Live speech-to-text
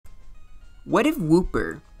What if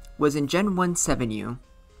WOOPER was in Gen 1 7U?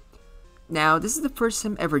 Now, this is the first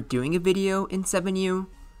time ever doing a video in 7U,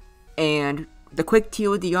 and the quick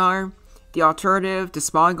TLDR, the alternative to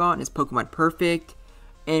Smogon is Pokemon Perfect,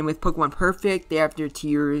 and with Pokemon Perfect, they have their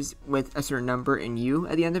tiers with a certain number in U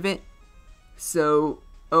at the end of it. So,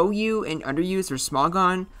 OU and underuse for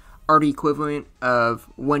Smogon are the equivalent of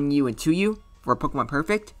 1U and 2U for Pokemon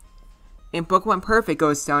Perfect, and Pokemon Perfect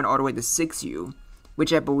goes down all the way to 6U,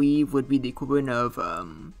 which I believe would be the equivalent of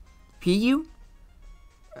PU.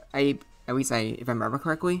 If I remember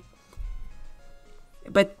correctly.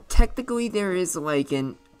 But technically, there is like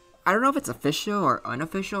I don't know if it's official or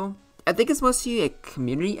unofficial. I think it's mostly a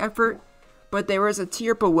community effort, but there is a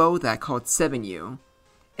tier below that called 7U,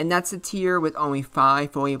 and that's a tier with only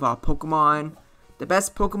 5 fully evolved Pokemon. The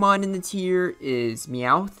best Pokemon in the tier is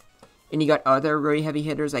Meowth, and you got other really heavy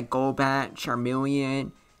hitters like Golbat,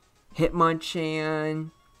 Charmeleon,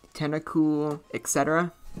 Hitmonchan, Tentacool,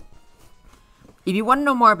 etc. If you want to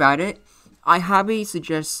know more about it, I highly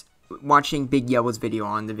suggest watching Big Yellow's video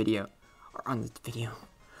on the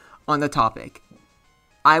topic.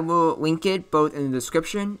 I will link it both in the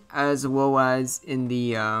description as well as in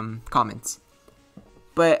the comments.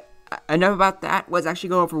 But enough about that. Let's actually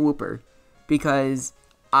go over WOOPER, because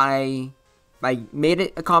I made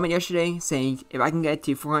it a comment yesterday saying if I can get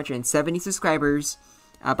to 470 subscribers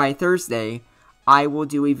by Thursday, I will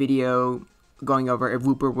do a video going over if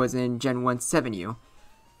WOOPER was in Gen 1 7U.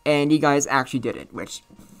 And you guys actually did it, which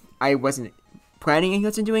I wasn't planning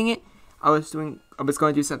on doing it. I was going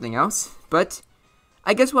to do something else, but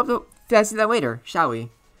I guess we'll have to see that later, shall we?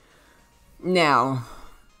 Now,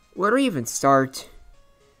 where do we even start?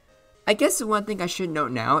 I guess the one thing I should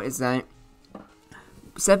note now is that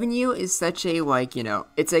 7U is such a,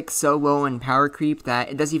 it's like so low in power creep that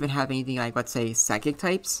it doesn't even have anything like, let's say, psychic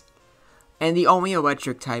types. And the only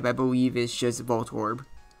electric type, I believe, is just Voltorb.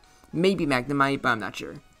 Maybe Magnemite, but I'm not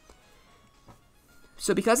sure.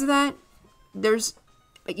 So because of that, there's,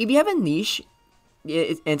 if you have a niche,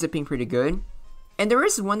 it ends up being pretty good. And there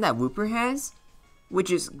is one that WOOPER has, which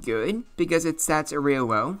is good, because its stats are real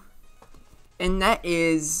low. And that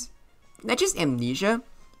is not just Amnesia,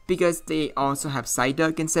 because they also have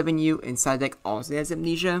Psyduck in 7U, and Psyduck also has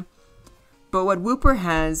Amnesia. But what WOOPER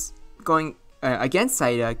has going against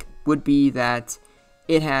Psyduck would be that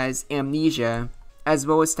it has Amnesia, as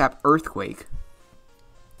well as Tap Earthquake.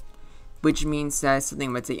 Which means that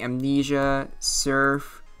something, let's say, Amnesia,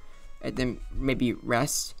 Surf, and then maybe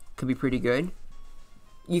Rest could be pretty good.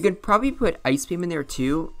 You could probably put Ice Beam in there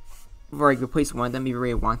too, or replace one of them if you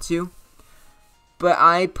really want to. But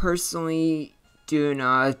I personally do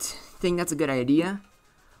not think that's a good idea.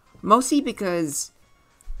 Mostly because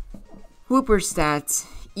WOOPER's stats,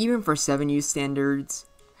 even for 7U standards,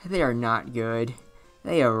 they are not good.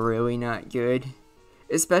 They are really not good.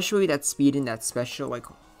 Especially that speed and that special,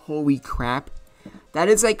 holy crap. That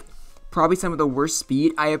is, probably some of the worst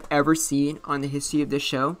speed I have ever seen on the history of this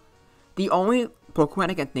show. The only Pokemon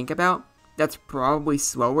I can think about that's probably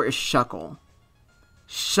slower is Shuckle.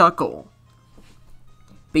 Shuckle.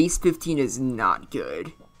 Base 15 is not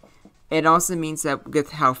good. It also means that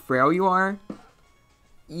with how frail you are,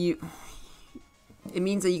 it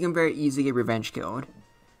means that you can very easily get revenge killed.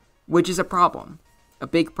 Which is a problem. A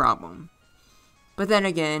big problem. But then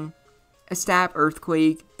again, a Stab,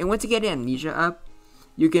 Earthquake, and once you get Amnesia up,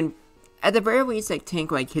 you can, at the very least,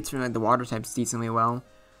 tank hits from the water types decently well.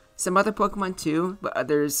 Some other Pokemon too, but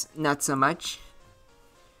others not so much.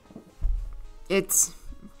 It's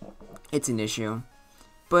an issue.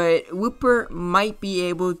 But WOOPER might be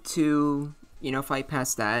able to, fight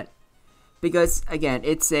past that. Because, again,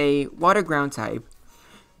 it's a water ground type.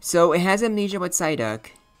 So it has Amnesia with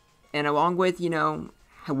Psyduck. And along with,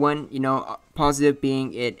 one, positive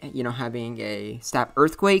being it, having a Stab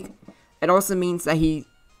Earthquake, it also means that he,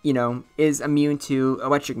 is immune to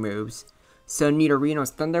electric moves. So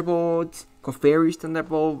Nidorino's Thunderbolt, Clefairy's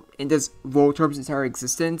Thunderbolt, and does Voltorb's entire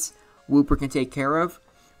existence, WOOPER can take care of,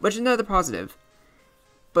 which is another positive.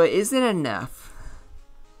 But is it enough?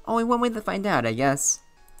 Only one way to find out, I guess.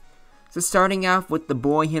 So starting off with the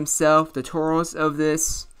boy himself, the Tauros of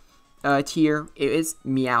this tier, it is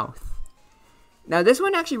Meowth. Now this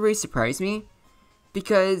one actually really surprised me,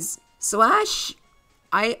 because Slash,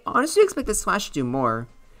 I honestly expected Slash to do more,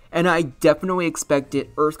 and I definitely expected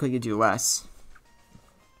Earthquake to do less.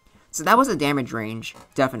 So that was a damage range,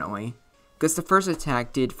 definitely, because the first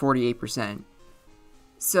attack did 48%.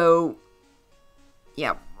 So,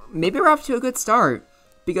 yeah, maybe we're off to a good start,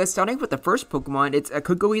 because starting with the first Pokemon, it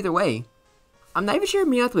could go either way. I'm not even sure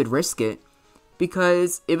Meowth would risk it,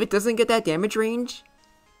 because if it doesn't get that damage range,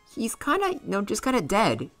 he's kind of, just kind of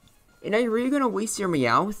dead. And are you really going to waste your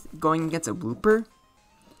Meowth going against a WOOPER?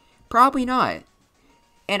 Probably not.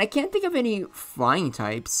 And I can't think of any flying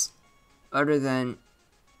types other than,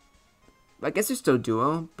 I guess there's still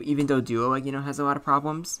Duo, but even though Duo, like, has a lot of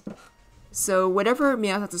problems. So whatever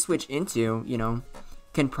Meowth has to switch into,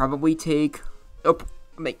 can probably take,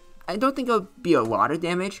 I don't think it'll be a lot of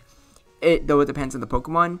damage, though it depends on the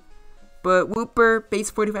Pokemon. But WOOPER, base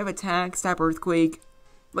 45 attack, stab Earthquake,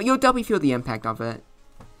 but you'll definitely feel the impact of it.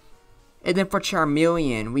 And then for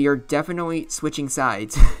Charmeleon, we are definitely switching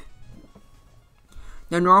sides.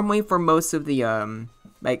 Now normally for most of the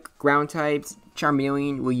ground types,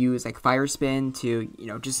 Charmeleon will use like Fire Spin to,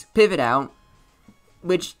 just pivot out,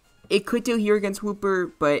 which it could do here against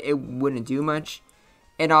WOOPER, but it wouldn't do much.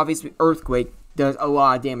 And obviously Earthquake does a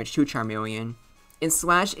lot of damage to Charmeleon, and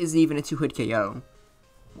Slash is even a 2-hit KO.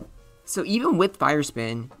 So even with Fire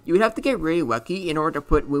Spin, you would have to get really lucky in order to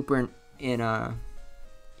put WOOPER in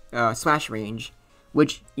Slash range,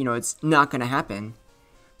 which, it's not going to happen.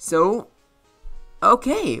 So,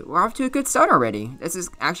 okay, we're off to a good start already. This is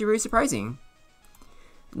actually really surprising.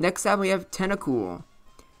 Next up, we have Tentacool.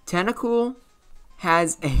 Tentacool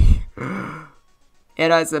has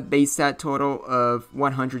a base stat total of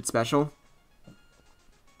 100 special.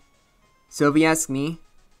 So if you ask me,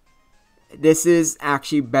 this is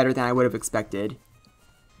actually better than I would have expected.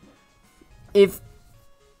 If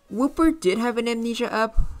WOOPER did have an Amnesia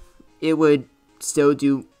up, it would still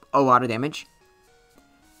do a lot of damage.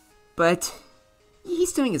 But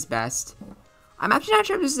he's doing his best. I'm actually not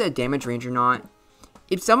sure if this is a damage range or not.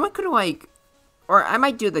 If someone could or I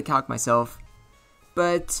might do the calc myself,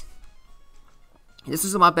 but this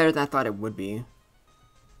is a lot better than I thought it would be.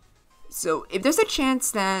 So if there's a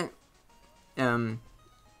chance that,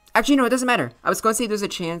 actually no, it doesn't matter. I was going to say there's a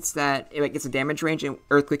chance that it's a damage range in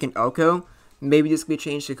Earthquake and Oko. Maybe this could be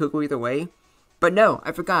changed to Kuku either way. But no,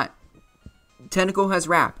 I forgot. Tentacool has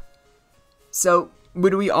Wrap. So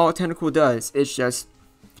literally all Tentacool does is just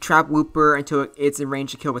trap WOOPER until it's in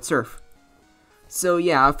range to kill with Surf. So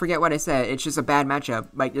yeah, I forget what I said. It's just a bad matchup.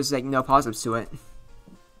 There's no positives to it.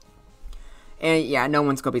 And yeah, no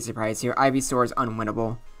one's gonna be surprised here. Ivysaur is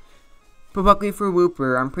unwinnable. But luckily for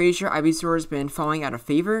WOOPER, I'm pretty sure Ivysaur has been falling out of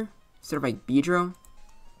favor, sort of like Beedrill.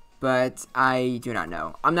 But I do not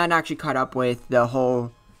know. I'm not actually caught up with the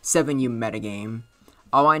whole 7U metagame.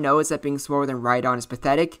 All I know is that being slower than Rhydon is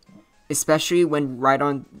pathetic, especially when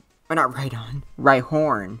Rhyhorn. But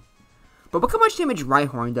look how much damage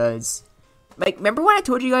Rhyhorn does. Remember when I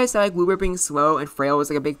told you guys that WOOPER being slow and frail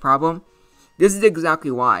was a big problem? This is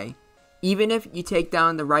exactly why. Even if you take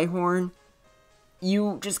down the Rhyhorn,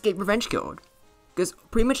 you just get revenge killed. Because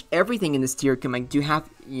pretty much everything in this tier can get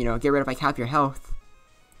rid of half your health.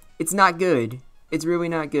 It's not good. It's really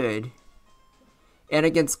not good. And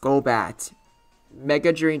against Golbat,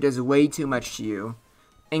 Mega Drain does way too much to you.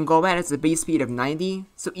 And Golbat has a base speed of 90,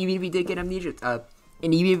 so even if you did get Amnesia up,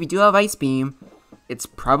 and even if you do have Ice Beam, it's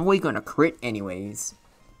probably gonna crit anyways.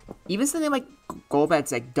 Even something like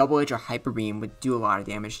Golbat's Double Edge or Hyper Beam would do a lot of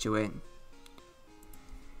damage to it.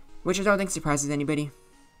 Which I don't think surprises anybody.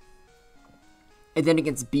 And then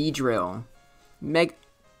against Beedrill,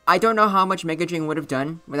 I don't know how much Mega Drain would have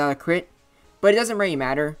done without a crit, but it doesn't really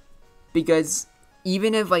matter, because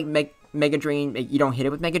even if Mega Drain, you don't hit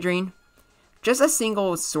it with Mega Drain, just a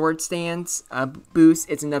single Sword Stance boost,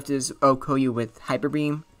 it's enough to just OHKO you with Hyper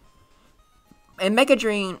Beam. And Mega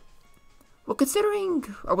Drain, well,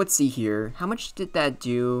 considering, let's see here, how much did that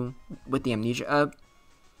do with the Amnesia up?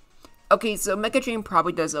 Okay, so Mega Drain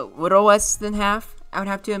probably does a little less than half, I would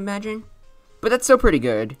have to imagine, but that's still pretty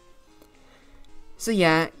good. So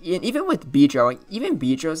yeah, even with Beedrill, even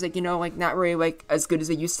Beedrill's not really as good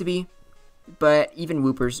as it used to be. But even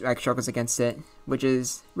WOOPER struggles against it, which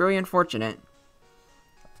is really unfortunate.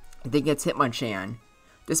 I think it's Hitmonchan.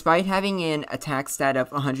 Despite having an attack stat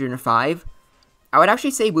of 105, I would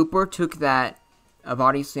actually say WOOPER took that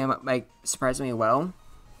body slam surprisingly well.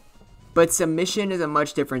 But Submission is a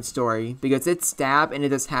much different story, because it's stab and it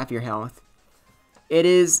does half your health. It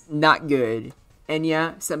is not good. And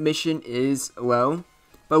yeah, Submission is low,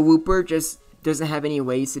 but WOOPER just doesn't have any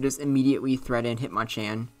ways to just immediately threaten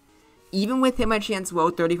Hitmonchan. Even with Hitmonchan's low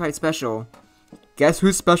 35 special, guess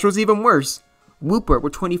whose special is even worse? WOOPER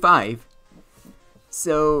with 25.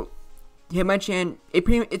 So, Hitmonchan,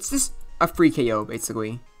 it's just a free KO,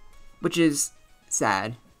 basically, which is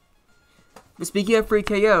sad. But speaking of free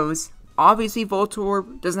KOs, obviously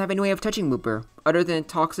Voltorb doesn't have any way of touching WOOPER, other than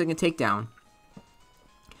Toxic and Takedown.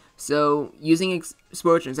 So, using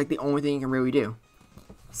Explosion is the only thing you can really do.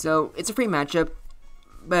 So, it's a free matchup,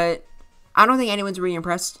 but I don't think anyone's really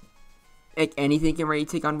impressed. Anything can really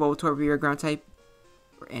take on Voltorb or your ground type,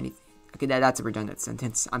 or anything. Okay, that's a redundant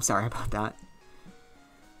sentence. I'm sorry about that.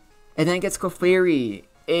 And then it gets Clefairy.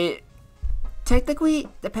 It technically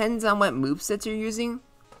depends on what movesets you're using.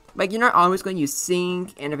 Like, you're not always going to use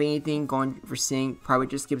Sync, and if anything, going for Sync probably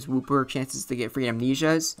just gives WOOPER chances to get free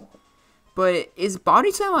amnesias. But is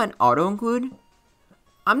Body Slam on auto-include?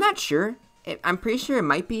 I'm not sure. I'm pretty sure it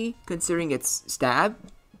might be, considering it's Stab.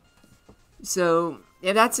 So,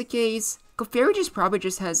 if that's the case, Clefairy probably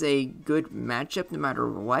just has a good matchup no matter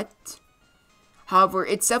what. However,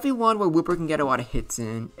 it's definitely one where WOOPER can get a lot of hits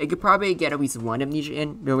in. It could probably get at least one amnesia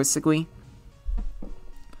in, realistically.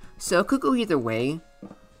 So, it could go either way.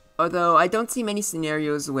 Although, I don't see many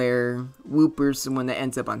scenarios where WOOPER's the one that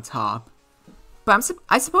ends up on top. But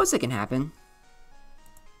I suppose it can happen.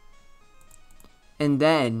 And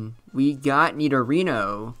then, we got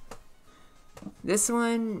Nidorino. This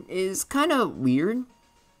one is kind of weird.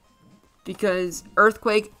 Because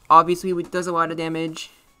Earthquake obviously does a lot of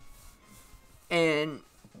damage. And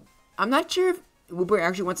I'm not sure if WOOPER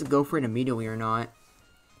actually wants to go for it immediately or not.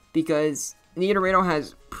 Because Nidorino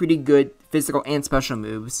has pretty good physical and special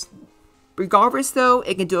moves. Regardless though,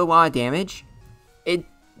 it can do a lot of damage.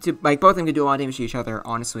 Both of them can do a lot of damage to each other,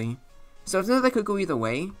 honestly. So it's not that could go either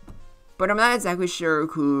way. But I'm not exactly sure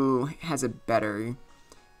who has it better.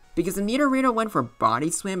 Because if Nidorino went for Body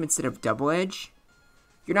Slam instead of Double Edge,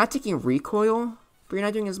 you're not taking recoil, but you're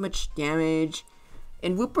not doing as much damage.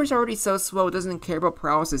 And WOOPER's already so slow, it doesn't care about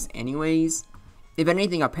paralysis anyways. If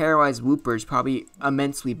anything, a paralyzed WOOPER is probably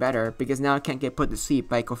immensely better, because now it can't get put to sleep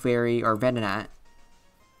by Clefairy or Venonat.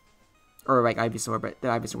 Or like Ivysaur, but the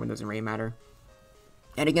Ivysaur one doesn't really matter.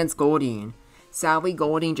 And against Goldeen, sadly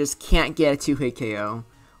Goldeen just can't get a 2-hit KO.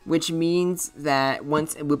 Which means that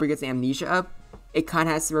once WOOPER gets Amnesia up, it kind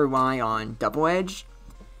of has to rely on Double Edge.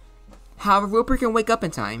 However, WOOPER can wake up in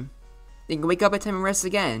time. They can wake up in time and rest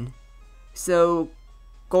again. So,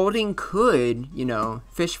 Goldeen could,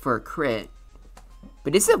 fish for a crit.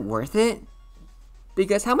 But is it worth it?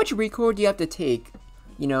 Because how much recoil do you have to take,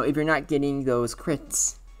 if you're not getting those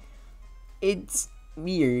crits? It's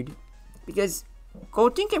weird. Because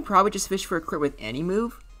Goldeen can probably just fish for a crit with any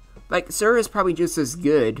move. Like, Sir is probably just as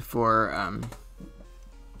good for,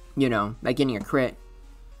 like getting a crit.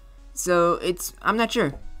 So, I'm not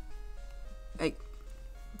sure. Like,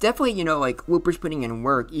 definitely, WOOPER's putting in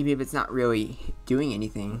work, even if it's not really doing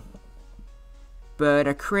anything. But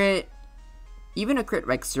a crit, even a crit,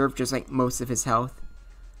 serve just, most of his health.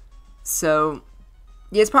 So,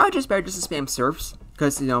 yeah, it's probably just better just to spam surfs,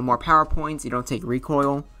 because, more power points, you don't take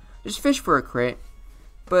recoil. Just fish for a crit.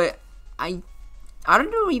 But, I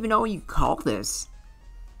don't even know what you call this.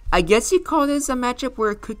 I guess you call this a matchup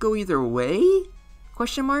where it could go either way?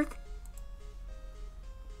 Question mark?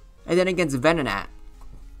 And then against Venonat.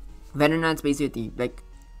 Venonat's basically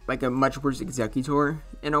like a much worse Executor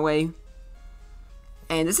in a way.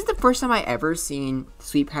 And this is the first time I ever seen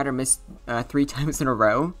Sweep Powder miss 3 times in a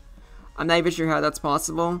row. I'm not even sure how that's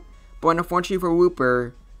possible. But unfortunately for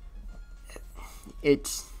WOOPER,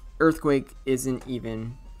 Earthquake isn't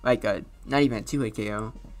even not even a 2-hit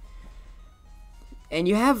KO. And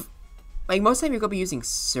you have, most of the time you're going to be using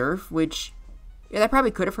Surf, which, yeah, that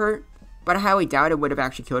probably could have hurt. But I highly doubt it would have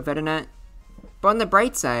actually killed Venonat. But on the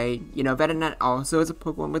bright side, Venonat also is a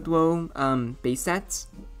Pokemon with low base stats.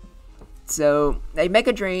 So,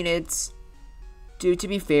 Mega Drain, to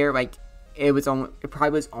be fair, it probably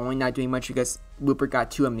was only not doing much because WOOPER got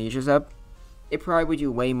 2 amnesias up. It probably would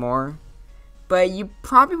do way more. But you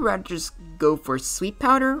probably would rather just go for Sweet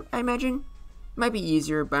Powder, I imagine. Might be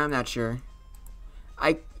easier, but I'm not sure.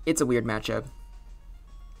 It's a weird matchup.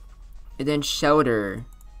 And then Shelter.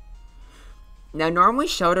 Now, normally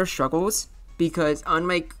Shelter struggles because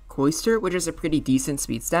unlike Cloyster, which is a pretty decent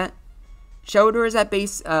speed stat, Shelter is at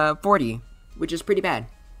base 40, which is pretty bad.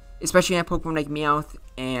 Especially on Pokemon like Meowth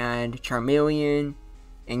and Charmeleon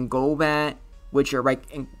and Golbat, which are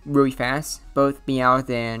really fast. Both Meowth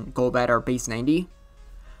and Golbat are base 90.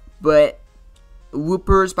 But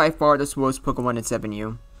WOOPER is by far the slowest Pokemon in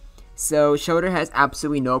 7U. So Shelter has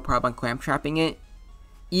absolutely no problem clamp trapping it.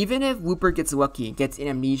 Even if WOOPER gets lucky, gets an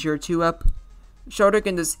Amnesia or 2 up, Shelter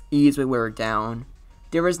can just easily wear it down.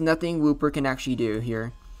 There is nothing WOOPER can actually do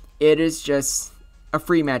here. It is just a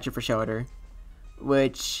free matchup for Shelter.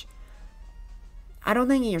 Which, I don't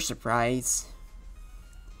think you're surprised.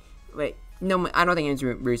 Wait, no, I don't think anyone's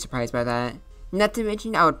really surprised by that. Not to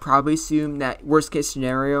mention, I would probably assume that worst case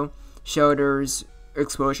scenario, Shelter's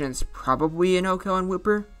Explosion is probably an OKO on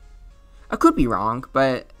WOOPER. I could be wrong,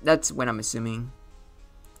 but that's what I'm assuming.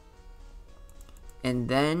 And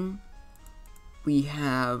then we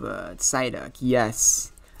have Psyduck,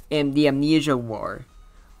 yes, and the Amnesia War.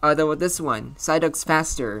 Although with this one, Psyduck's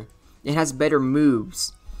faster, It has better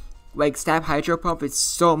moves. Like, Stab Hydro Pump is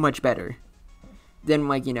so much better than,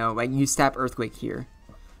 like, you know, like, you Stab Earthquake here.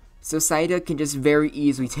 So Psyduck can just very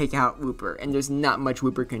easily take out WOOPER, and there's not much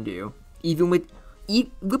WOOPER can do. Even with...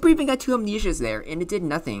 WOOPER even got 2 Amnesias there, and it did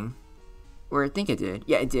nothing. Or I think it did.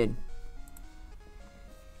 Yeah, it did.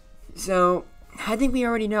 So, I think we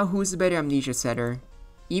already know who's the better Amnesia setter.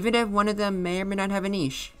 Even if one of them may or may not have a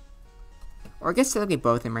niche. Or I guess technically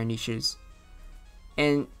both of them are niches.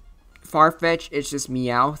 And Farfetch is just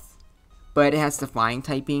Meowth, but it has the flying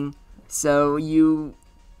typing, so you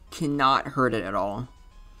cannot hurt it at all.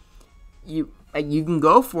 You can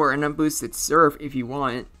go for an unboosted Surf if you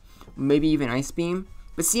want, maybe even Ice Beam,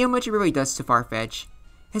 but see how much it really does to Farfetch.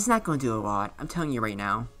 It's not going to do a lot, I'm telling you right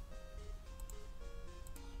now.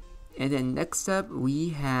 And then next up, we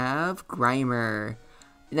have Grimer.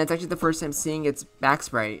 And that's actually the first time seeing its back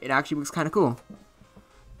sprite. It actually looks kind of cool.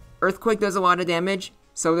 Earthquake does a lot of damage,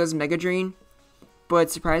 so does Mega Drain, but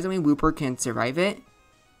surprisingly, WOOPER can survive it.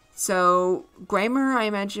 So, Grimer, I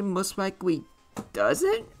imagine, most likely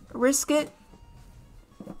doesn't risk it.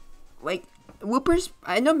 Like, WOOPER's,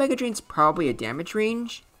 I know Mega Drain's probably a damage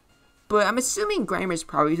range, but I'm assuming Grimer's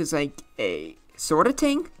probably just like a sort of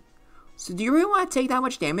tank. So do you really want to take that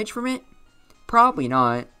much damage from it? Probably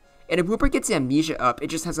not. And if WOOPER gets the Amnesia up, it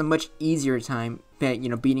just has a much easier time, you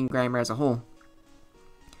know, beating Grimer as a whole.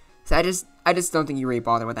 So I just don't think you really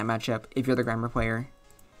bother with that matchup if you're the Grimer player.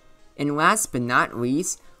 And last but not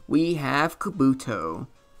least, we have Kabuto.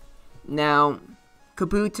 Now,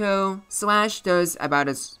 Kabuto Slash does about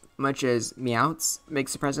as much as Meowth's,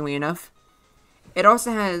 surprisingly enough. It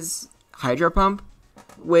also has Hydro Pump,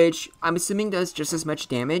 which I'm assuming does just as much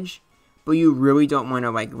damage, but you really don't want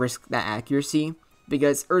to like risk that accuracy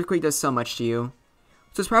because Earthquake does so much to you.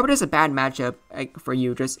 So it's probably just a bad matchup like, for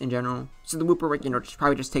you just in general. So the WOOPER, you know,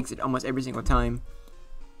 probably just takes it almost every single time.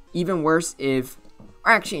 Even worse if,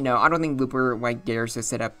 or actually no, I don't think WOOPER like dares to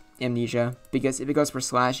set up Amnesia because if it goes for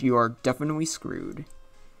Slash, you are definitely screwed.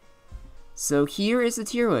 So here is the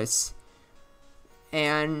tier list,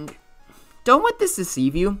 and don't let this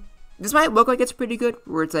deceive you. This might look like it's pretty good,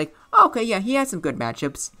 where it's like, oh, okay, yeah, he has some good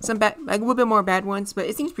matchups, some bad, like a little bit more bad ones, but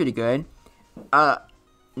it seems pretty good.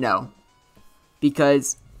 No.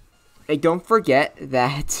 Because, like, don't forget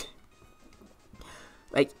that,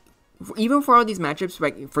 like, even for all these matchups,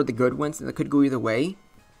 like, for the good ones that could go either way,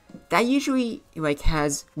 that usually, like,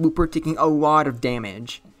 has WOOPER taking a lot of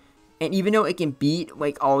damage. And even though it can beat,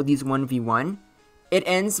 like, all these 1v1, it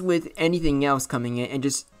ends with anything else coming in and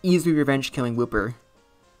just easily revenge killing WOOPER.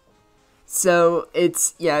 So,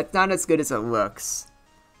 it's not as good as it looks.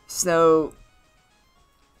 So,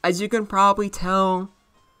 as you can probably tell,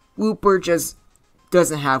 WOOPER just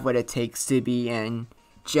doesn't have what it takes to be in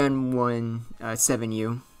Gen 1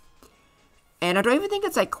 7U. And I don't even think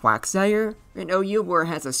it's like Quagsire in OU where it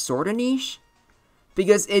has a sort of niche.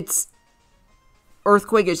 Because it's...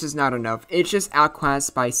 Earthquake is just not enough. It's just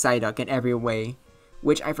outclassed by Psyduck in every way.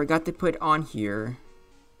 Which I forgot to put on here.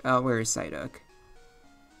 Where is Psyduck?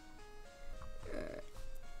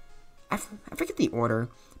 I forget the order.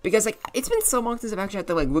 Because like it's been so long since I've actually had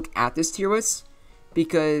to like look at this tier list.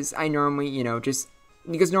 Because I normally, you know,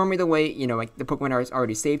 because normally the way, you know, like the Pokemon are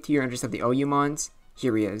already saved here and just have the OU mons.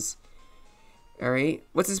 Here he is. Alright,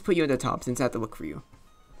 let's just put you at the top since I have to look for you.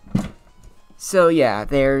 So yeah,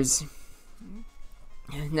 there's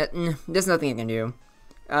nothing I can do.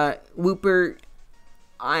 WOOPER,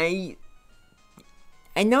 I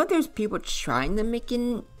know there's people trying to make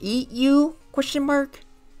an eat you, question mark,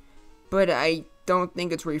 but I don't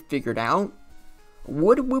think it's really figured out.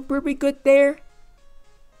 Would WOOPER be good there?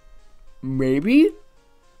 Maybe,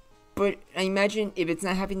 but I imagine if it's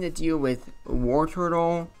not having to deal with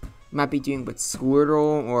Wartortle, might be dealing with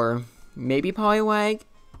Squirtle or maybe Poliwag,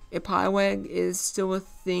 if Poliwag is still a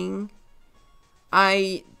thing.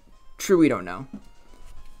 I truly don't know.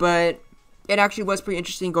 But it actually was pretty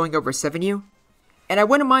interesting going over 7U, and I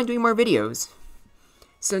wouldn't mind doing more videos.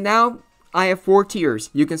 So now I have 4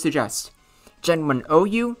 tiers you can suggest. Gen 1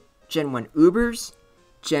 OU, Gen 1 Ubers,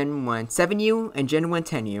 Gen 1 7U, and Gen 1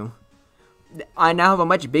 10U. I now have a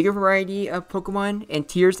much bigger variety of Pokemon and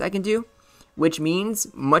tiers I can do, which means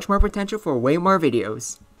much more potential for way more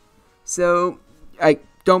videos. So,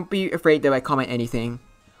 don't be afraid to comment anything.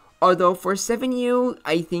 Although for 7U,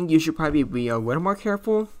 I think you should probably be a little more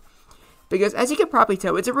careful, because as you can probably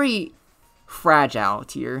tell, it's a really fragile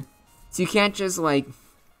tier. So you can't just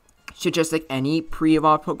suggest any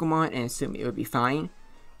pre-evolved Pokemon and assume it would be fine,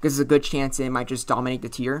 because there's a good chance it might just dominate the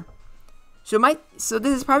tier. So this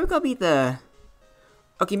is probably gonna be the,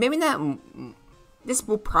 okay, maybe not. This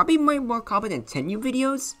will probably be more common than 10U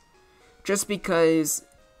videos, just because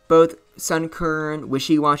both Sunkern,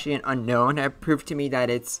 Wishy-Washy, and Unknown have proved to me that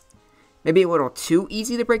it's maybe a little too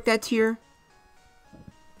easy to break that tier.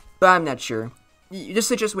 But I'm not sure. You just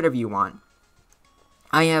suggest whatever you want.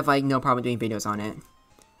 I have like no problem doing videos on it.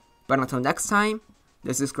 But until next time,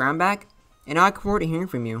 this is Groundback, and I look forward to hearing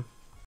from you.